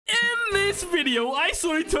In this video, I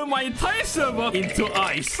saw it turn my entire server into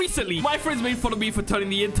ice. Recently, my friends made fun of me for turning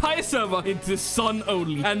the entire server into sun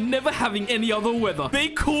only and never having any other weather. They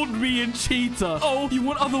called me a cheater. Oh, you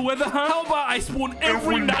want other weather, huh? How about I spawn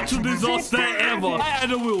every natural disaster ever? I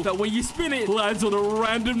add a wheel that when you spin it, lands on a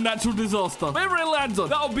random natural disaster. Wherever it lands on,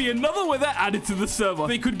 that'll be another weather added to the server.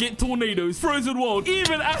 They could get tornadoes, frozen world,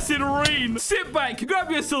 even acid rain. Sit back,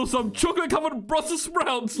 grab yourself some chocolate-covered Brussels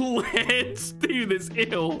sprouts. Let's do this.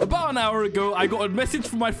 Ew. About an hour ago, I got a message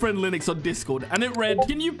from my friend Linux on Discord, and it read,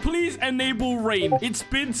 "Can you please enable rain? It's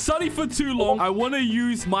been sunny for too long. I want to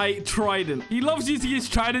use my trident." He loves using his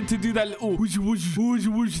trident to do that little whoosh, whoosh, whoosh,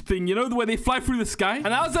 whoosh thing, you know, the way they fly through the sky. And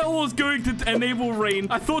as I was going to enable rain,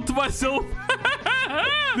 I thought to myself,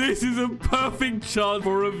 this is a perfect chance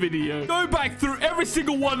for a video. Go back through every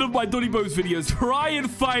single one of my Doni videos. Try and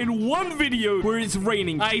find one video where it's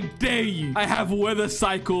raining. I dare you. I have weather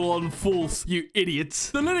cycle on false, you idiots.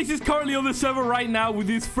 The Linux is currently on the server right now with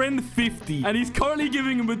his friend 50. And he's currently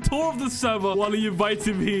giving him a tour of the server while he invites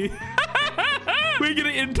him here. We're gonna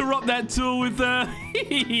interrupt that tour with Dr.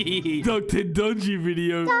 Donji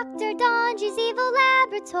video. Dr. Donji's Evil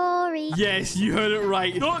Laboratory. Yes, you heard it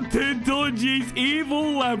right. Dr. Donji's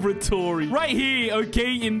Evil Laboratory. Right here,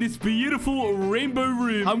 okay, in this beautiful rainbow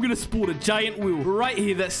room, I'm gonna spawn a giant wheel right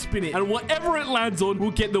here that spin it. And whatever it lands on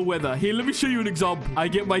will get the weather. Here, let me show you an example. I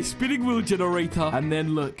get my spinning wheel generator, and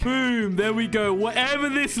then look. Boom, there we go. Whatever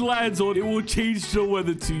this lands on, it will change the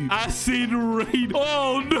weather to acid rain.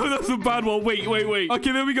 Oh, no, that's a bad one. Wait.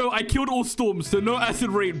 Okay, there we go. I killed all storms, so no acid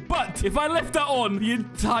rain. But if I left that on, the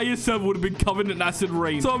entire server would have been covered in acid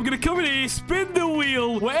rain. So I'm going to come in here, spin the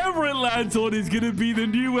wheel. Whatever it lands on is going to be the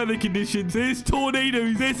new weather conditions. There's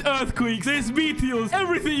tornadoes, there's earthquakes, there's meteors.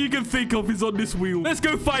 Everything you can think of is on this wheel. Let's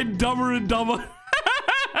go find Dumber and Dumber.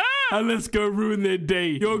 And let's go ruin their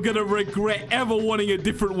day. You're gonna regret ever wanting a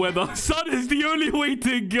different weather. Sun is the only way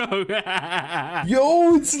to go.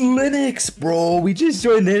 Yo, it's Linux, bro. We just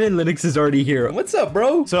joined in and Linux is already here. What's up,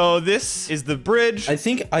 bro? So this is the bridge. I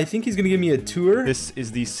think he's gonna give me a tour. This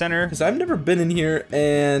is the center. Because I've never been in here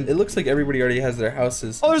and it looks like everybody already has their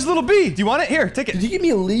houses. Oh, there's a little bee. Do you want it? Here, take it. Did you give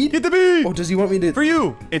me a lead? Get the bee. Oh, does he want me to? For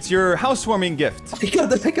you. It's your housewarming gift. I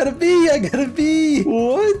got a bee. I got a bee.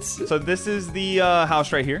 What? So this is the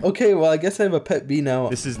house right here. Okay, well, I guess I have a pet bee now.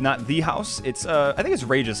 This is not the house. It's I think it's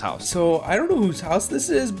Rage's house. So I don't know whose house this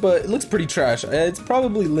is, but it looks pretty trash. It's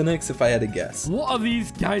probably Linux if I had to guess. What are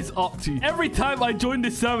these guys up to? Every time I join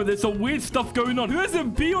this server, there's some weird stuff going on. Who has a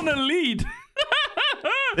bee on a lead?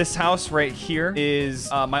 This house right here is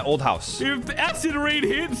my old house. If the acid rain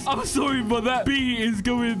hits, I'm sorry, but that bee is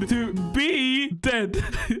going to be dead.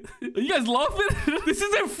 Are you guys laughing? This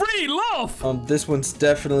isn't free. Laugh. This one's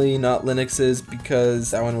definitely not Linux's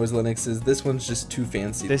because that one was Linux's. This one's just too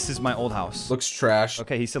fancy. This is my old house. Looks trash.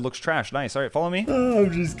 Okay, he said looks trash. Nice. All right, follow me. Oh,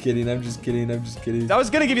 I'm just kidding. I was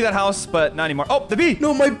gonna give you that house, but not anymore. Oh, the bee.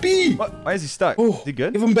 No, my bee. What? Why is he stuck? Oh, is he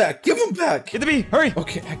good? Give him back. Give him back. Get the bee. Hurry.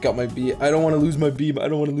 Okay, I got my bee. I don't want to lose my bee. All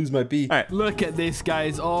right. Look at this,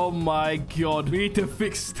 guys. Oh my god. We need to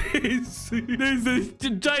fix this. There's a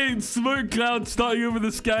giant smoke cloud starting over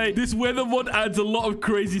the sky. This weather mod adds a lot of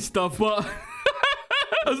crazy stuff, but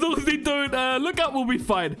as long as they don't look up, we'll be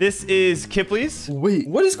fine. This is Kipley's. Wait,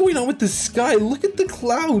 what is going on with the sky? Look at the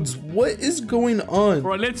clouds. What is going on?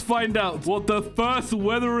 All right, let's find out what the first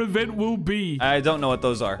weather event will be. I don't know what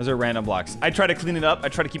those are. Those are random blocks. I try to clean it up. I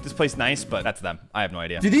try to keep this place nice, but that's them. I have no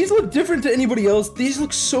idea. Do these look different to anybody else? These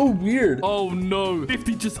look so weird. Oh no.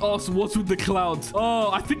 50 just asked what's with the clouds.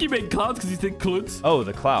 Oh, I think he meant clouds because he said clouds. Oh,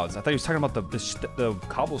 the clouds. I thought he was talking about the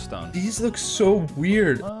cobblestone. These look so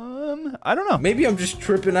weird. I don't know. Maybe I'm just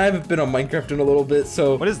tripping. I haven't been on Minecraft in a little bit,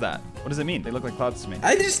 so. What is that? What does it mean? They look like clouds to me.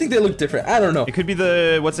 I just think they look different. I don't know. It could be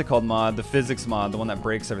the, what's it called mod? The physics mod, the one that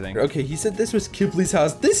breaks everything. Okay, he said this was Kipley's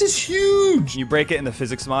house. This is huge. You break it in the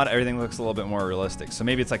physics mod, everything looks a little bit more realistic. So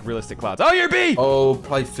maybe it's like realistic clouds. Oh, your bee! Oh,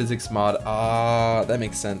 probably physics mod. Ah, that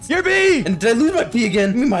makes sense. Your bee! And did I lose my bee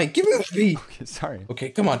again? Give me my bee. Okay, sorry. Okay,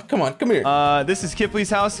 come on, come here. This is Kipley's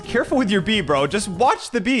house. Careful with your bee, bro. Just watch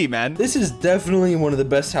the bee, man. This is definitely one of the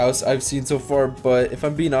best houses I've seen so far, but if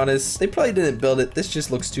I'm being honest, they probably didn't build it. This just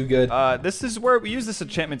looks too good. This is where we use this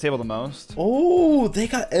enchantment table the most. Oh, they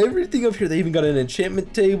got everything up here. They even got an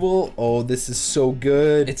enchantment table. Oh, this is so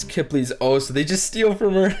good. It's Kipley's. Oh, so they just steal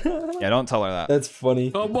from her. Yeah, don't tell her that. That's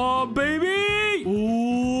funny. Come on, baby.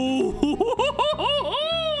 Ooh.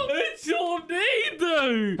 It's your day,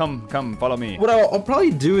 though. Come, follow me. What I'll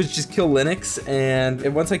probably do is just kill Linux,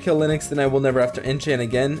 and once I kill Linux, then I will never have to enchant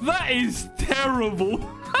again. That is terrible.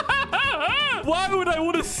 Why would I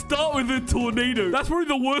want to start with a tornado? That's probably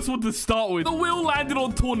the worst one to start with. The wheel landed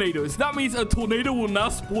on tornadoes. That means a tornado will now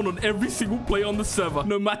spawn on every single player on the server,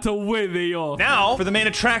 no matter where they are. Now for the main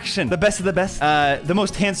attraction. The best of the best. The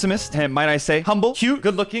most handsomest, and might I say, humble, cute,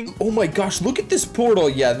 good looking. Oh my gosh, look at this portal.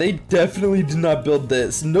 Yeah, they definitely did not build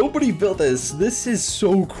this. Nobody built this. This is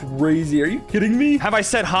so crazy. Are you kidding me? Have I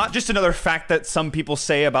said hot? Just another fact that some people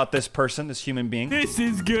say about this person, this human being. This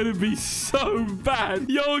is gonna be so bad.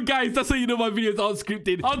 Yo, guys, that's how you know my videos aren't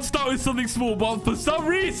scripted. I'll start with something small, but for some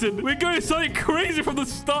reason, we're going something crazy from the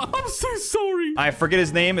start. I'm so sorry. I forget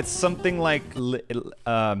his name. It's something like,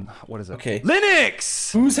 what is it? Okay.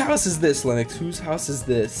 Linux! Whose house is this, Linux? Whose house is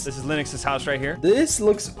this? This is Linux's house right here. This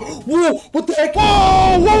looks... Whoa! What the heck?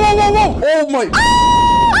 Whoa! Whoa, whoa, whoa, whoa! Oh my...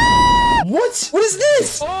 What? What is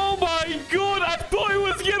this? Oh my god, I thought it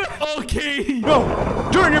was gonna... Okay. No!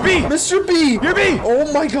 Jordan, you're B! Mr. B! You're B!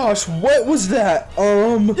 Oh my gosh, what was that?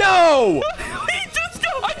 Yo! He just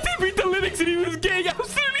got... I TP'd the Linux and he was getting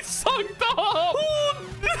absolutely sucked up. Oh,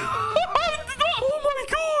 oh my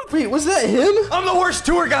god. Wait, was that him? I'm the worst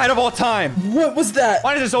tour guide of all time. What was that?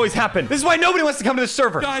 Why does this always happen? This is why nobody wants to come to this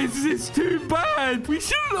server. Guys, this is too bad. We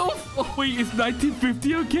shouldn't have... Oh, wait, it's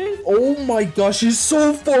 1950, okay? Oh my gosh, he's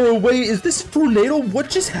so far away. Is this a tornado? What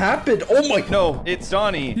just happened? Oh my... No, it's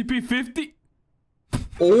Donnie. TP50.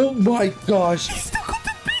 Oh my gosh. He's still got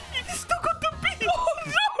the B. He's still got the B. Oh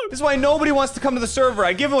no. This is why nobody wants to come to the server.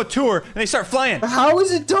 I give them a tour and they start flying. How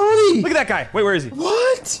is it Donnie? Look at that guy. Wait, where is he?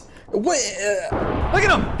 What? What? Look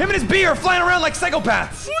at him. Him and his bee are flying around like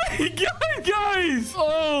psychopaths. Wait, guys.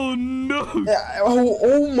 Oh no.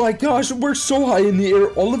 Oh my gosh, we're so high in the air.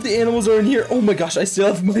 All of the animals are in here. Oh my gosh, I still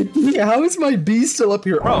have my bee. How is my bee still up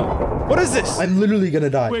here? Bro, what is this? I'm literally gonna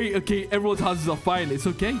die. Wait, okay, everyone's houses are fine. It's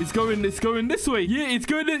okay. It's going this way. Yeah, it's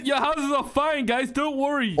going. Your houses are fine, guys. Don't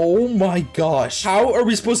worry. Oh my gosh. How are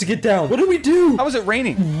we supposed to get down? What do we do? How is it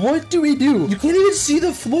raining? What do we do? You can't even see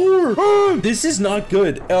the floor. This is not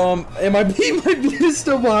good. And my bee is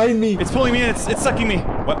still behind me. It's pulling me in. It's sucking me.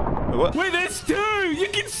 What? Wait, there's two. You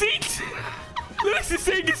can see. This is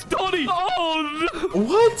saying it's Donnie. Oh no.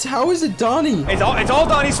 What? How is it Donnie? It's all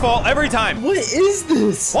Donnie's fault every time. What is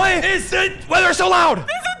this? Why is it weather so loud? There's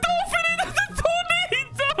a dolphin in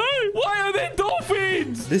the tornado. Why are there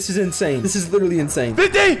dolphins? This is insane. This is literally insane.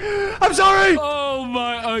 50! I'm sorry! Oh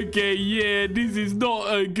my, okay, yeah, this is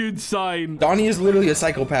not a good sign. Donnie is literally a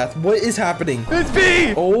psychopath. What is happening? It's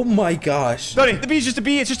B! Oh my gosh. Donnie, the bee's just a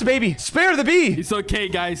bee. It's just a baby. Spare the bee. It's okay,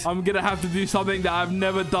 guys. I'm gonna have to do something that I've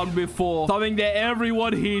never done before. Something that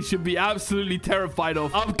everyone here should be absolutely terrified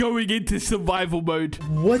of. I'm going into survival mode.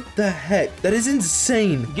 What the heck? That is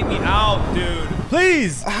insane. Get me out, dude.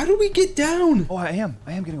 Please. How do we get down? Oh, I am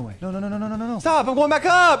getting away. No. Stop. I'm going back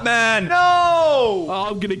up, man. No.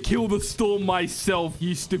 I'm gonna kill the storm myself,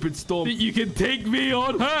 you stupid storm. Think you can take me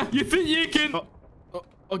on, huh? You think you can...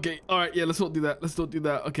 Okay, all right, yeah, let's not do that. Let's not do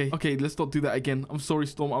that. Okay, let's not do that again. I'm sorry,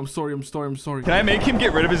 Storm. I'm sorry. Can I make him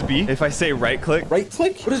get rid of his bee if I say right click? Right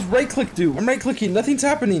click? What does right click do? I'm right clicking. Nothing's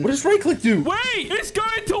happening. What does right click do? Wait, it's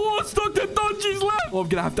going towards Dr. Dodgy's lab. Oh, I'm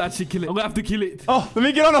gonna have to actually kill it. I'm gonna have to kill it. Oh, let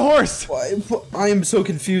me get on a horse. I am so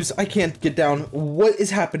confused. I can't get down. What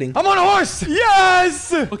is happening? I'm on a horse.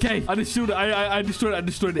 Yes. Okay, I destroyed it. I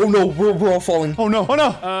destroyed it. Oh no, we're all falling. Oh no.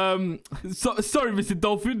 Sorry, Mr.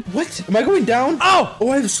 Dolphin. What? Am I going down? Oh,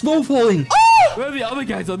 I have slow falling. Oh! Where are the other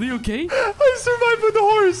guys? Are they okay? I survived with the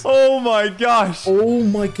horse. Oh my gosh. Oh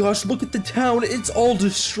my gosh, look at the town. It's all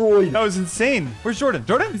destroyed. That was insane. Where's Jordan?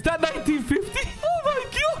 Jordan? Is that 1950? Oh my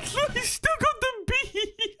god, look, he's still got the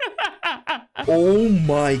bee. Oh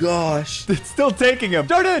my gosh. It's still taking him.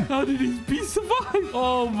 Jordan! How did his bee survive?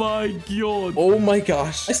 Oh my god. Oh my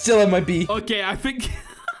gosh. I still have my bee. Okay, I think...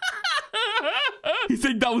 He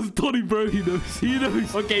said that was Tony, bro. He knows. He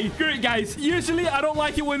knows. Okay, great, guys. Usually, I don't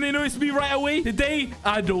like it when they notice me right away. Today,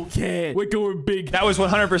 I don't care. We're going big. That was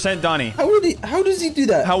 100% Donnie. How does he do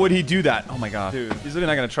that? How would he do that? Oh my god. Dude, he's really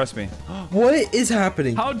not gonna trust me. What is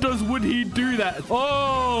happening? Would he do that?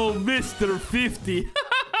 Oh, Mr. 50.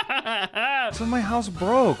 So my house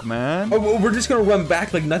broke, man. Oh, we're just gonna run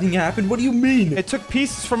back like nothing happened? What do you mean? It took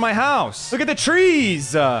pieces from my house. Look at the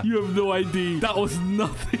trees. You have no idea. That was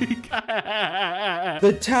nothing.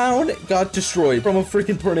 The town got destroyed from a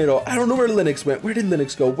freaking tornado. I don't know where Linux went. Where did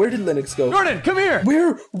Linux go? Jordan, come here.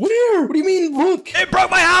 Where? What do you mean? Look. It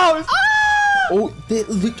broke my house. Oh,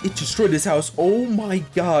 look, it destroyed his house. Oh my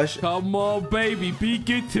gosh. Come on, baby. Be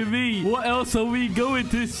good to me. What else are we going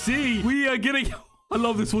to see? We are gonna... I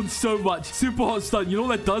love this one so much. Super hot stun. You know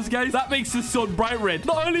what that does, guys? That makes the sun bright red.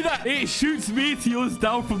 Not only that, it shoots meteors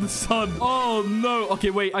down from the sun. Oh, no. Okay,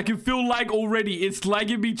 wait. I can feel lag already. It's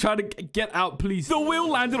lagging me trying to get out, please. The wheel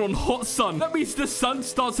landed on hot sun. That means the sun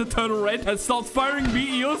starts to turn red and starts firing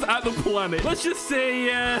meteors at the planet. Let's just say,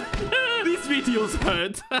 these meteors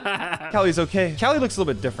hurt. Callie's okay. Callie looks a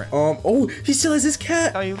little bit different. Oh, he still has his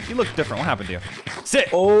cat. Callie, you look different. What happened to you? Sit.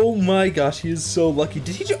 Oh my gosh, he is so lucky.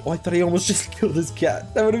 Did he just... Oh, I thought he almost just killed his cat.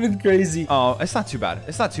 That would have been crazy. Oh, it's not too bad.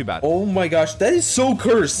 It's not too bad. Oh my gosh, that is so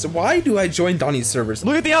cursed. Why do I join Donnie's servers?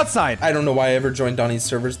 Look at the outside. I don't know why I ever joined Donnie's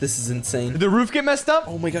servers. This is insane. Did the roof get messed up?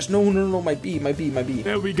 Oh my gosh, no, no, no, my bee.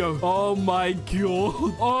 There we go. Oh my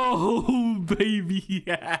god. Oh, baby.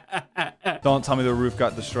 Don't tell me the roof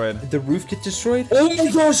got destroyed. Did the roof get destroyed? Oh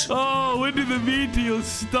my gosh. Oh, when did the meteors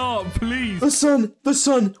start, please? The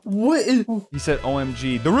sun. What is... He said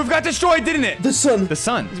OMG. The roof got destroyed, didn't it? The sun. The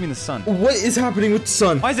sun. What does it mean the sun? What is happening with the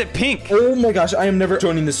sun? Why is it pink? Oh my gosh, I am never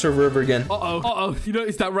joining this server ever again. Uh-oh. You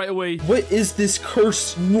noticed that right away. What is this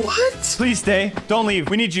curse? What? Please stay. Don't leave.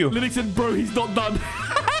 We need you. Linux said, bro, he's not done.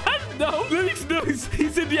 No, Linux knows. He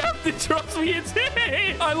said, you have to trust me. It's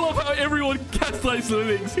I love how everyone gaslights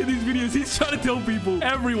Linux in these videos. He's trying to tell people.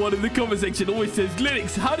 Everyone in the comment section always says,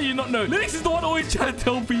 Linux, how do you not know? Linux is the one always trying to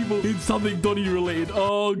tell people it's something Donnie related.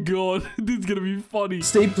 Oh, God. This is going to be funny.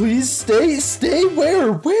 Stay, please. Stay.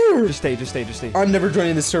 Where? Just stay. I'm never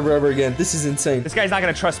joining this server ever again. This is insane. This guy's not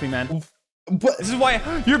gonna trust me, man. What? This is why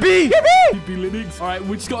you're B. Be Linux. All right,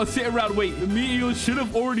 we just gotta sit around. Wait, the meteors should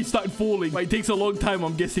have already started falling. But it takes a long time,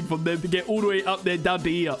 I'm guessing, from them to get all the way up there down to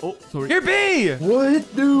here. Oh, sorry. You're B.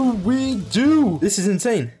 What do we do? This is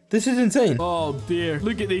insane. Oh dear.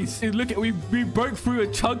 Look at these. Look at we broke through a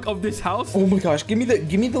chunk of this house. Oh my gosh. Give me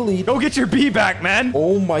the lead. Go get your B back, man.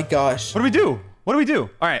 Oh my gosh. What do we do? What do we do?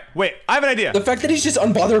 All right, wait. I have an idea. The fact that he's just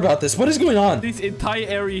unbothered about this. What is going on? This entire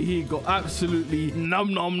area here got absolutely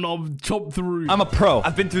nom chopped through. I'm a pro.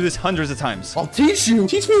 I've been through this hundreds of times. I'll teach you.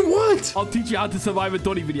 Teach me what? I'll teach you how to survive a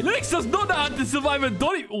Donnie video. Linux does not know how to survive a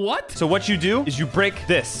Donnie. What? So what you do is you break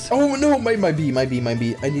this. Oh no, my B. I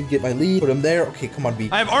need to get my lead. Put him there. Okay, come on, B.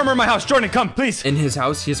 I have armor in my house. Jordan, come, please. In his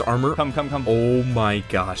house, he has armor. Come. Oh my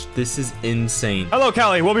gosh, this is insane. Hello,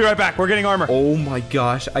 Callie. We'll be right back. We're getting armor. Oh my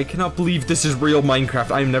gosh, I cannot believe this is real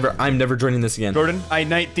Minecraft. I'm never joining this again. Jordan, I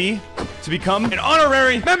knight thee to become an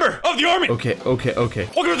honorary member of the army. Okay.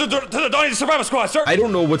 Welcome to the Donnie Survival Squad, sir. I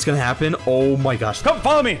don't know what's gonna happen. Oh my gosh. Come,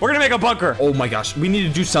 follow me. We're gonna make a bunker. Oh my gosh. We need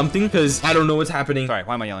to do something because I don't know what's happening. Sorry,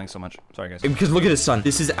 why am I yelling so much? Sorry, guys. Because look at his son.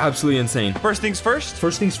 This is absolutely insane. First things first.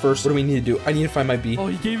 What do we need to do? I need to find my B. Oh,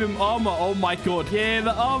 he gave him armor. Oh my god. Yeah,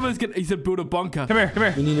 the armor's gonna... He said build a bunker. Come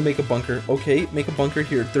here. We need to make a bunker. Okay, make a bunker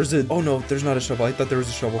here. Oh no, there's not a shovel. I thought there was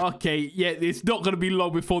a shovel. Okay, yeah, it's not gonna be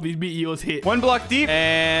long before these meteors hit. 1 block deep,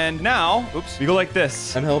 and now, oops, we go like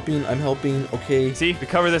this. I'm helping. Okay. See, we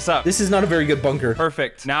cover this up. This is not a very good bunker.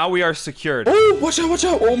 Perfect. Now we are secured. Oh, watch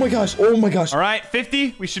out. Oh my gosh. All right,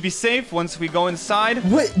 50. We should be safe once we go inside.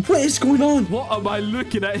 What is going on? What am I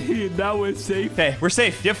looking at here? Now we're safe. Okay, we're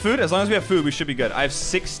safe. Do you have food? As long as we have food, we should be good. I have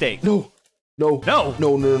 6 steak. No. No.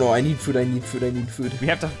 I need food. We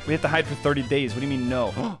have to hide for 30 days. What do you mean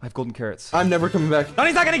no? I have golden carrots. I'm never coming back.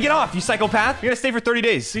 Donnie's not gonna get off, you psychopath. You're gonna stay for 30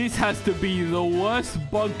 days. This has to be the worst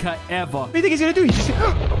bunker ever. What do you think he's gonna do? He's just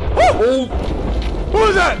What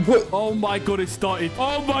was that? What? Oh my god, it started.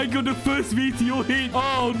 Oh my god, the first meteor hit.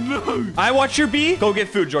 Oh no. I watch your B. Go get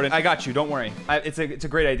food, Jordan. I got you. Don't worry. It's a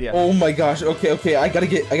great idea. Oh my gosh. Okay. I gotta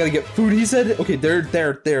get food. He said. Okay, there.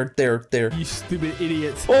 You stupid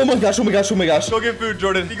idiots. Oh my gosh. Go get food,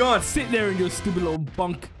 Jordan. Be gone. Sit there in your stupid little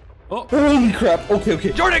bunk. Oh. Holy crap.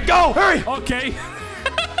 Okay. Jordan, go. Hurry. Okay.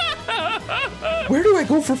 Where do I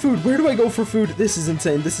go for food? This is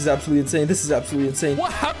insane. This is absolutely insane.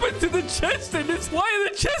 What happened to the chest in this? Why are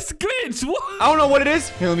the chests glitched? What? I don't know what it is.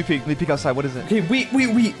 Here, let me peek outside. What is it? Okay,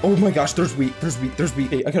 wheat. Oh my gosh, there's wheat.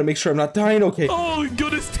 Okay, I gotta make sure I'm not dying. Okay. Oh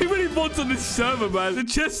god, there's too many mods on this server, man. The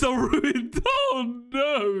chests are ruined. Oh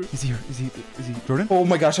no. Is he Jordan? Oh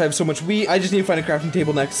my gosh, I have so much wheat. I just need to find a crafting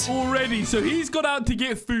table next. Already, so he's gone out to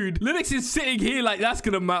get food. Linux is sitting here like that's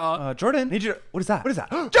gonna matter. Jordan, need you to... What is that?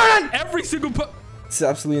 Jordan! Every single This is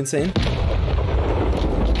absolutely insane.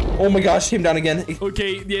 Oh my gosh, came down again.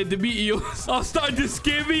 Okay, yeah, the meteors are starting to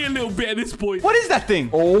scare me a little bit at this point. What is that thing?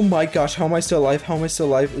 Oh my gosh, how am I still alive?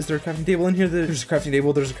 Is there a crafting table in here? There's a crafting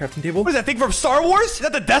table. What is that thing from Star Wars? Is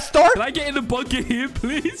that the Death Star? Can I get in the bunker here,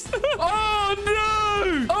 please? Oh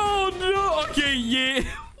no! Okay, yeah.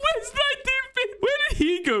 Where's that dude? Where did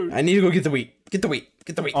he go? I need to go get the wheat. Get the wheat.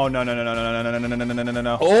 Oh no.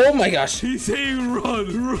 Oh my gosh. He's saying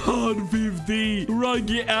run 50. Run,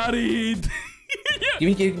 get out of here.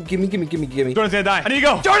 Gimme. Jordan's gonna die. I need to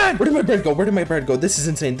go. Jordan! Where did my bread go? Where did my bread go? This is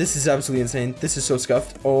insane. This is absolutely insane. This is so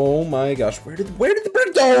scuffed. Oh my gosh. Where did the bread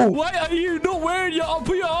go? Why are you not wearing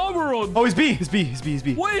put your armor on? Oh, he's B. He's B. He's B. He's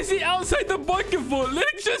B. What is he outside the bunker for?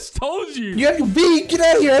 Linux just told you. You have the bee. Get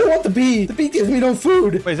out of here. I don't want the bee. The bee gives me no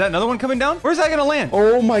food. Wait, is that another one coming down? Where's that gonna land?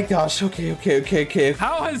 Oh my gosh. Okay.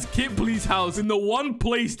 How has Kipley's house been the one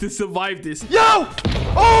place to survive this? Yo!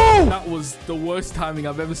 Oh! That was the worst timing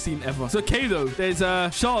I've ever seen ever. It's okay though. There's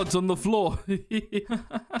shards on the floor.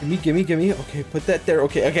 Gimme. Okay, put that there.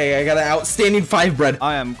 Okay. I got an outstanding 5 bread.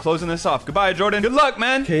 I am closing this off. Goodbye, Jordan. Good luck,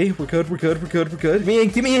 man. Okay, we're good.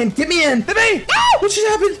 Get me in. Hit me! Oh, what just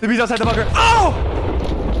happened? The bee's outside the bunker. Oh!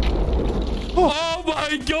 Oh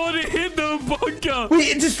my god, it hit the bunker.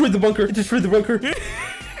 Wait, it destroyed the bunker. Linux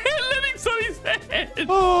on his head.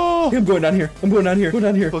 Oh! I'm going down here.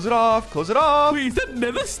 Close it off. Wait, is that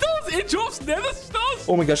nether stars? It drops nether stars?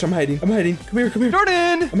 Oh my gosh, I'm hiding. Come here.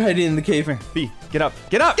 Jordan! I'm hiding in the cave. Come here. B, get up.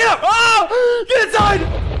 Oh! Get inside!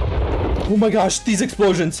 Oh my gosh, these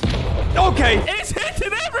explosions. Okay. It's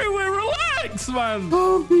hitting everywhere. Relax, man.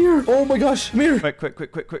 Oh, here. Oh my gosh, come here. Quick.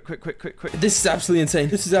 This is absolutely insane.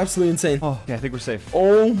 Oh, yeah, I think we're safe.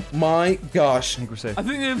 Oh my gosh. I think we're safe. I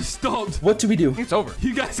think they've stopped. What do we do? It's over.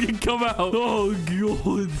 You guys can come out. Oh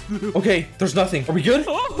god. Okay, there's nothing. Are we good?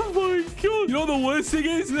 Oh my god. You know the worst thing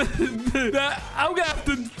is that I'm gonna have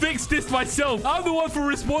to fix this myself. I'm the one for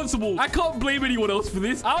responsible. I can't blame anyone else for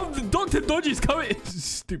this. Dr. Dodgy's coming.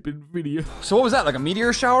 Stupid video. So what was that? Like a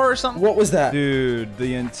meteor shower or something? What was that? Dude,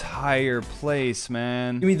 the entire place,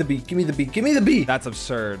 man. Give me the bee. That's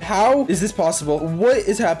absurd. How is this possible? What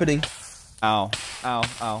is happening? Ow.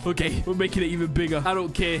 Okay, we're making it even bigger. I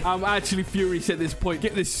don't care. I'm actually furious at this point.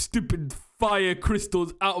 Get this stupid fire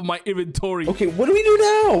crystals out of my inventory. Okay, what do we do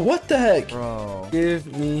now? What the heck? Bro. Give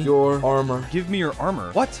me your armor. Give me your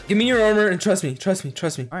armor. What? Give me your armor and trust me. All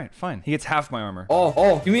right, fine. He gets half my armor.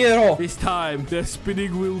 All. Give me it all. This time, the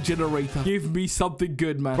spinning wheel generator. Give me something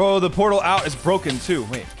good, man. Bro, the portal out is broken too.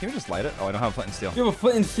 Wait, can we just light it? Oh, I don't have flint and steel. You have a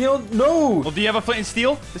flint and steel? No. Well, do you have a flint and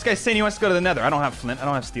steel? This guy's saying he wants to go to the nether. I don't have flint. I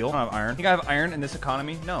don't have steel. I don't have iron. Think I have iron in this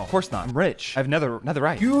economy? No, of course not. I'm rich. I have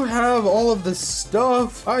netherite. You have all of the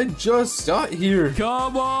stuff. I just got here.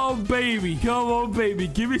 Come on, baby.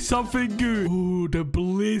 Give me something good. Ooh, the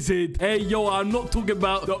Blizzard. Hey, yo, I'm not talking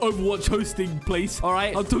about the Overwatch hosting place, all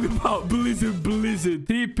right? I'm talking about Blizzard.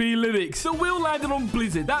 TP Linux. So we're landing on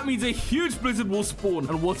Blizzard. That means a huge blizzard will spawn.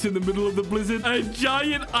 And what's in the middle of the blizzard? A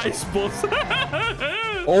giant ice boss.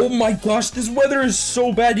 Oh my gosh, this weather is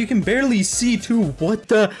so bad. You can barely see too. What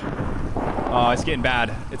the? Oh, it's getting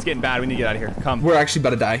bad. We need to get out of here. Come. We're actually about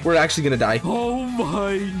to die. We're actually gonna die. Oh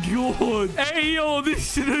my god. Hey, yo, this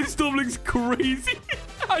snowstorm looks crazy.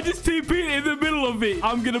 I just TP'd in the middle of it.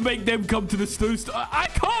 I'm gonna make them come to the snowstorm. I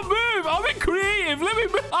can't move. I'm being creative. Let me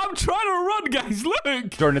move. I'm trying to run, guys. Look.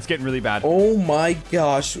 Jordan, it's getting really bad. Oh my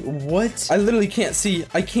gosh. What? I literally can't see.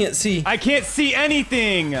 I can't see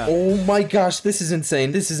anything. Oh my gosh. This is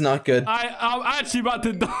insane. This is not good. I'm actually about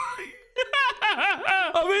to die.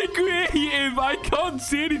 I'm being creative. I can't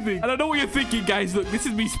see anything. And I know what you're thinking, guys. Look, this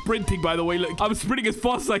is me sprinting, by the way. Look, I'm sprinting as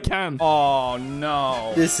fast as I can. Oh,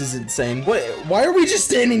 no. This is insane. What? Why are we just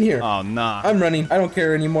standing here? Oh, nah. I'm running. I don't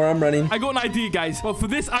care anymore. I'm running. I got an idea, guys. But for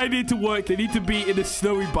this idea to work, they need to be in a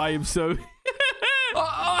snowy biome, so...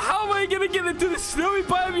 how am I gonna get into the snowy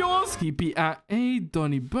biome, you ask? TP at a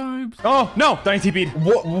Doni Bobes. Oh, no. Donnie TP'd.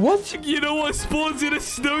 What? You know what spawns in a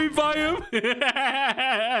snowy biome?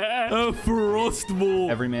 A frost ball.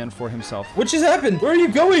 Every man for himself. What just happened? Where are you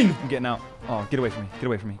going? I'm getting out. Oh, get away from me.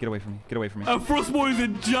 A frost ball is a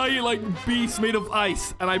giant, like, beast made of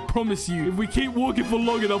ice. And I promise you, if we keep walking for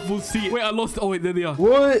long enough, we'll see it. Wait, I lost it. Oh, wait, there they are.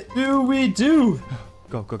 What do we do?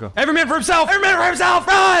 Go. Every man for himself.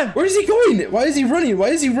 Run! Where is he going? Why is he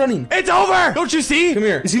running? It's over. Don't you see? Come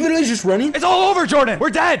here. Is he literally just running? It's all over, Jordan. We're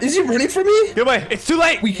dead. Is he running from me? Get away. It's too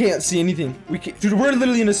late. We can't see anything. We can't. Dude, we're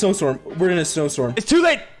literally in a snowstorm. It's too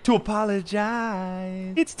late to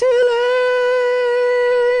apologize. It's too late.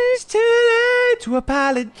 It's too late to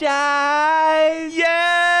apologize. Yeah.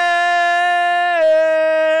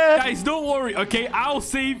 Guys, don't worry, okay? I'll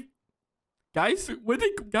save... Guys,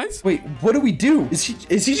 guys? Wait, what do we do? Is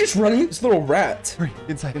he just running? This little rat. Hurry,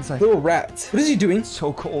 inside. Little rat. What is he doing? It's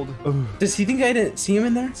so cold. Ugh. Does he think I didn't see him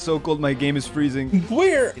in there? It's so cold, my game is freezing.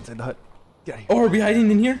 Where? Inside the hut. Get out of here. Oh, are we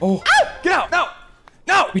hiding in here? Oh. Ow! Get out!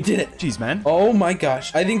 No! We did it. Jeez, man. Oh my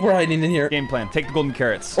gosh. I think we're hiding in here. Game plan. Take the golden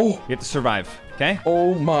carrots. Oh. You have to survive, okay?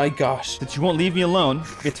 Oh my gosh. Since you won't leave me alone,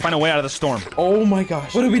 we have to find a way out of the storm. Oh my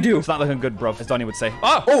gosh. What do we do? It's not looking good, bro, as Donnie would say.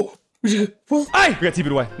 Oh! Oh! What? Hey! We got TP'd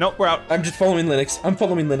away. Nope, we're out. I'm just following Linux. I'm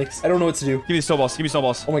following Linux. I don't know what to do. Give me the snowballs. Give me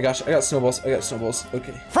snowballs. Oh my gosh, I got snowballs. I got snowballs.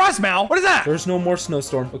 Okay. Frostmouse? What is that? There's no more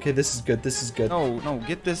snowstorm. Okay, this is good. This is good. No, no,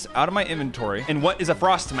 get this out of my inventory. And what is a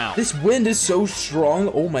frostmouse? This wind is so strong.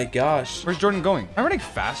 Oh my gosh. Where's Jordan going? Am I running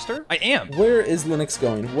faster? I am. Where is Linux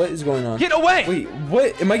going? What is going on? Get away! Wait,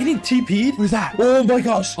 what? Am I getting TP'd? What is that? Oh my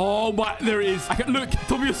gosh. Oh my, there it is. I can look,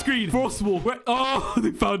 top of your screen. Frostball. Where? Oh, they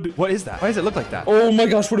found it. What is that? Why does it look like that? Oh my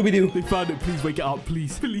gosh, what do we do? They found it. Please wake it up,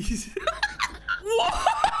 please. Please. What?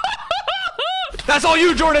 That's all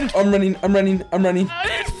you, Jordan! I'm running. I'm running. I'm running.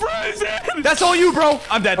 It's frozen! That's all you, bro!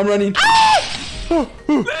 I'm dead. I'm running.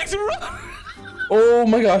 Let's run! Oh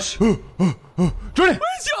my gosh. Jordan! Where's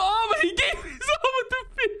your armor? He gave his armor to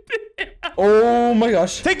 50. Oh my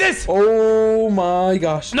gosh. Take this! Oh my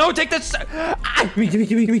gosh. No, take this! Give me, give me,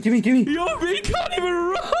 give me, give me, give me, give me. Yo, he can't even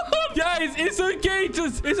run! Guys, it's okay.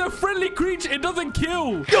 Just, it's a friendly creature. It doesn't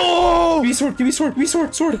kill. Go! Give me sword, give me sword, give me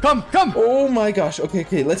sword, sword. Come, come! Oh my gosh. Okay,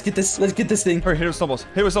 okay, let's get this thing. Hurry, hit it with snowballs.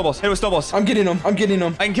 Hit it with snowballs. Hit it with snowballs. I'm getting him. I'm getting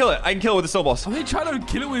him. I can kill it. I can kill it with the snowballs. Are they trying to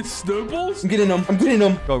kill it with snowballs? I'm getting him. I'm getting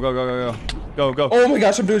him. Go, go, go, go, go. Go, go. Oh my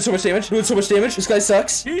gosh, I'm doing so much damage. Doing so much damage. This guy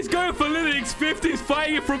sucks. He's going for Linux. 50's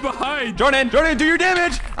fighting it from behind. Jordan, Jordan, do your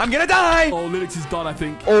damage. I'm gonna die. Oh, Linux is done, I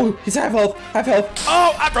think. Oh, he's half health. Half health.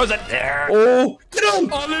 Oh, I'm frozen. There. Oh, get him.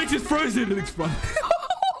 Oh, Linux is frozen. Linux run.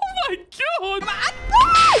 Oh my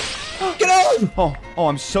god. Get him. Oh, oh,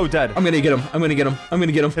 I'm so dead. I'm gonna get him. I'm gonna get him. I'm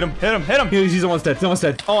gonna get him. Hit him, hit him, hit him. He's almost dead. He's almost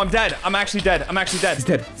dead. Oh, I'm dead. I'm actually dead. I'm actually dead. He's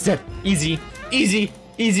dead. He's dead. Easy. Easy.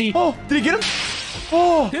 Easy. Oh, did he get him?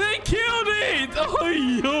 Oh. They killed it. Oh,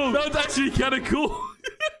 yo. That was actually kind of cool.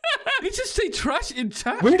 Did you just say trash in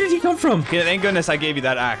chat? Where did he come from? Yeah, thank goodness I gave you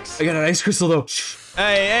that axe. I got an ice crystal though.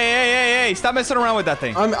 Hey, hey, hey, hey, hey, stop messing around with that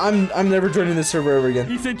thing. I'm never joining this server ever again.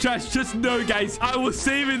 He said trash. Just know, guys, I was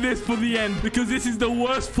saving this for the end because this is the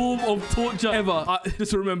worst form of torture ever.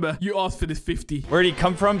 Just remember, you asked for this 50. Where'd he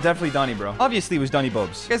come from? Definitely Donnie, bro. Obviously, it was Donnie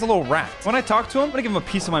Bobes. This guy's a little rat. When I talk to him, I'm gonna give him a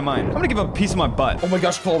piece of my mind. I'm gonna give him a piece of my butt. Oh my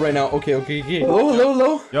gosh, call right now. Okay, okay, okay. Hello, hello,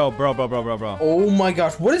 hello. Yo, bro, bro, bro, bro, bro. Oh my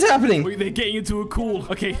gosh, what is happening? Wait, they're getting into a call.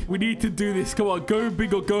 Okay, we need to do this. Come on, go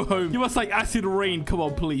big or go home. Give us like acid rain. Come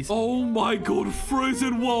on, please. Oh my god,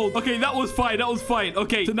 frozen world. Okay, that was fine. That was fine.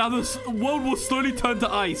 Okay, so now the world will slowly turn to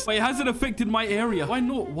ice. Wait, it hasn't affected my area. Why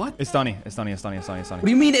not? What? It's Donnie. It's Donnie. It's Donnie. It's Donnie. It's Donnie. What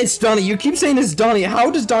do you mean it's Donnie? You keep saying it's Donnie. How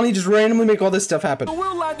does Donnie just randomly make all this stuff happen? The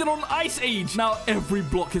world landed on Ice Age. Now every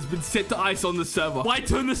block has been set to ice on the server. Why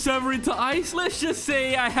turn the server into ice? Let's just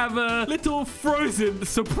say I have a little frozen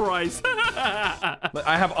surprise. Look,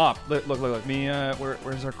 I have op. Look, look, look, look. Me,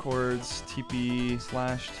 where's our chords?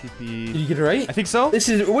 TP/TP. Did you get it right? I think so. This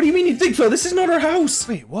is, what do you mean you think so? This is not our house.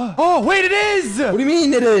 Wait, what? Oh, wait, it is! What do you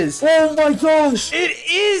mean it is? Oh my gosh. It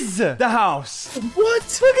is the house!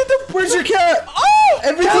 What? Look at the, where's your cat? Oh!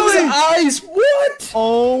 Everything's Kelly! eyes. What?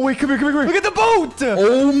 Oh, wait, come here, come here, come here. Look at the boat!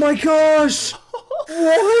 Oh my gosh.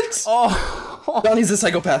 What? Oh. Donnie's a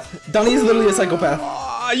psychopath. Donnie is literally a psychopath.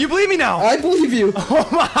 You believe me now? I believe you. Oh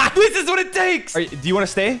my, this is what it takes! Do you want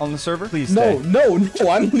to stay on the server? Please stay. No,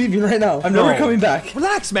 I'm leaving right now. I'm never coming back.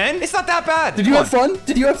 Relax, man. It's not that bad. Did you have fun?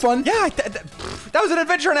 Did you have fun? Yeah, that was an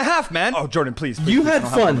adventure and a half, man. Oh, Jordan, please. You had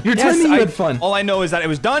fun. You're telling me you had fun. All I know is that it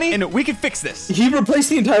was Donnie, and we could fix this. He replaced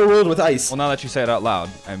the entire world with ice. Well, now that you say it out loud,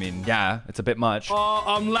 I mean, yeah, it's a bit much. Oh,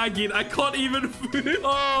 I'm lagging. I can't even.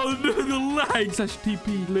 Oh, no, the lag.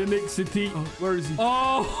 /TP Linux City. Oh, where is he?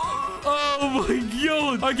 Oh my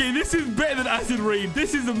god. Okay, this is better than acid rain.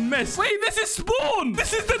 This is a mess. Wait, this is spawn.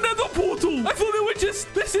 This is the nether portal. I thought they were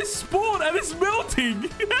just. This is spawn and it's melting.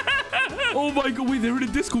 Oh my god. Wait, they're in a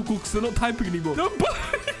Discord call because they're not typing anymore. No,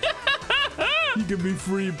 you can be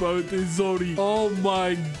free, boat. Sorry. Oh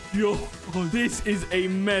my god. Oh, this is a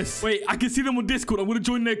mess. Wait, I can see them on Discord. I'm gonna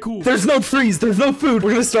join their call. There's no trees. There's no food.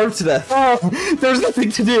 We're gonna starve to death. Oh, there's nothing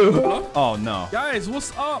to do. Hello? Oh no. Guys,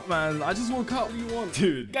 what's up, man? I just woke up. What do you want?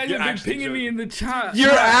 Dude, Guys, you've been pinging me in the chat. You're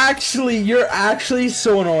actually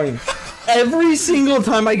so annoying. Every single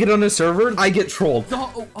time I get on a server, I get trolled.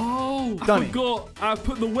 Oh, I Donnie. forgot. I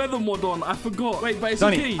put the weather mod on. I forgot. Wait, but it's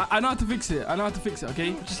Donnie. okay. I know how to fix it.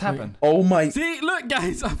 Okay? What just happened? Oh my. See, look,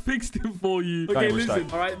 guys, I fixed it for you. Donnie, Okay, we're listen.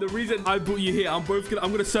 stuck. All right, the reason I brought you here, I'm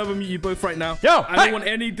gonna server mute you both right now. Yo, I don't want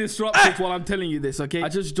any disruptions while I'm telling you this. Okay? I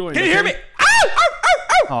just joined. Can you hear me? Ow, ow, ow,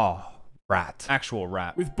 ow. Oh, rat. Actual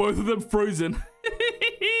rat. With both of them frozen.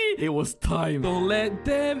 It was time. Don't let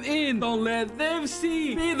them in. Don't let them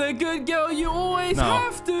see. Be the good girl you always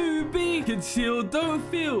have to be. Conceal, don't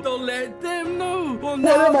feel. Don't let them know. Well,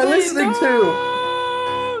 What am I listening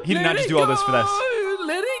to? He did not just do all this for this.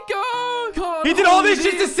 Let it go. Can't He did all this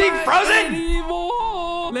hold just to it sing back Frozen?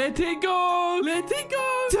 anymore. Let it go. Let it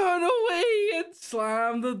go. Turn away and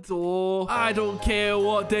slam the door. I don't care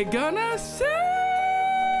what they're gonna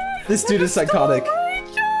say. This dude is psychotic.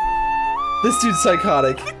 This dude's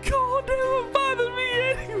psychotic. The cold never bothers me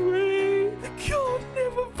anyway. The cold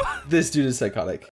never bothers me. This dude is psychotic.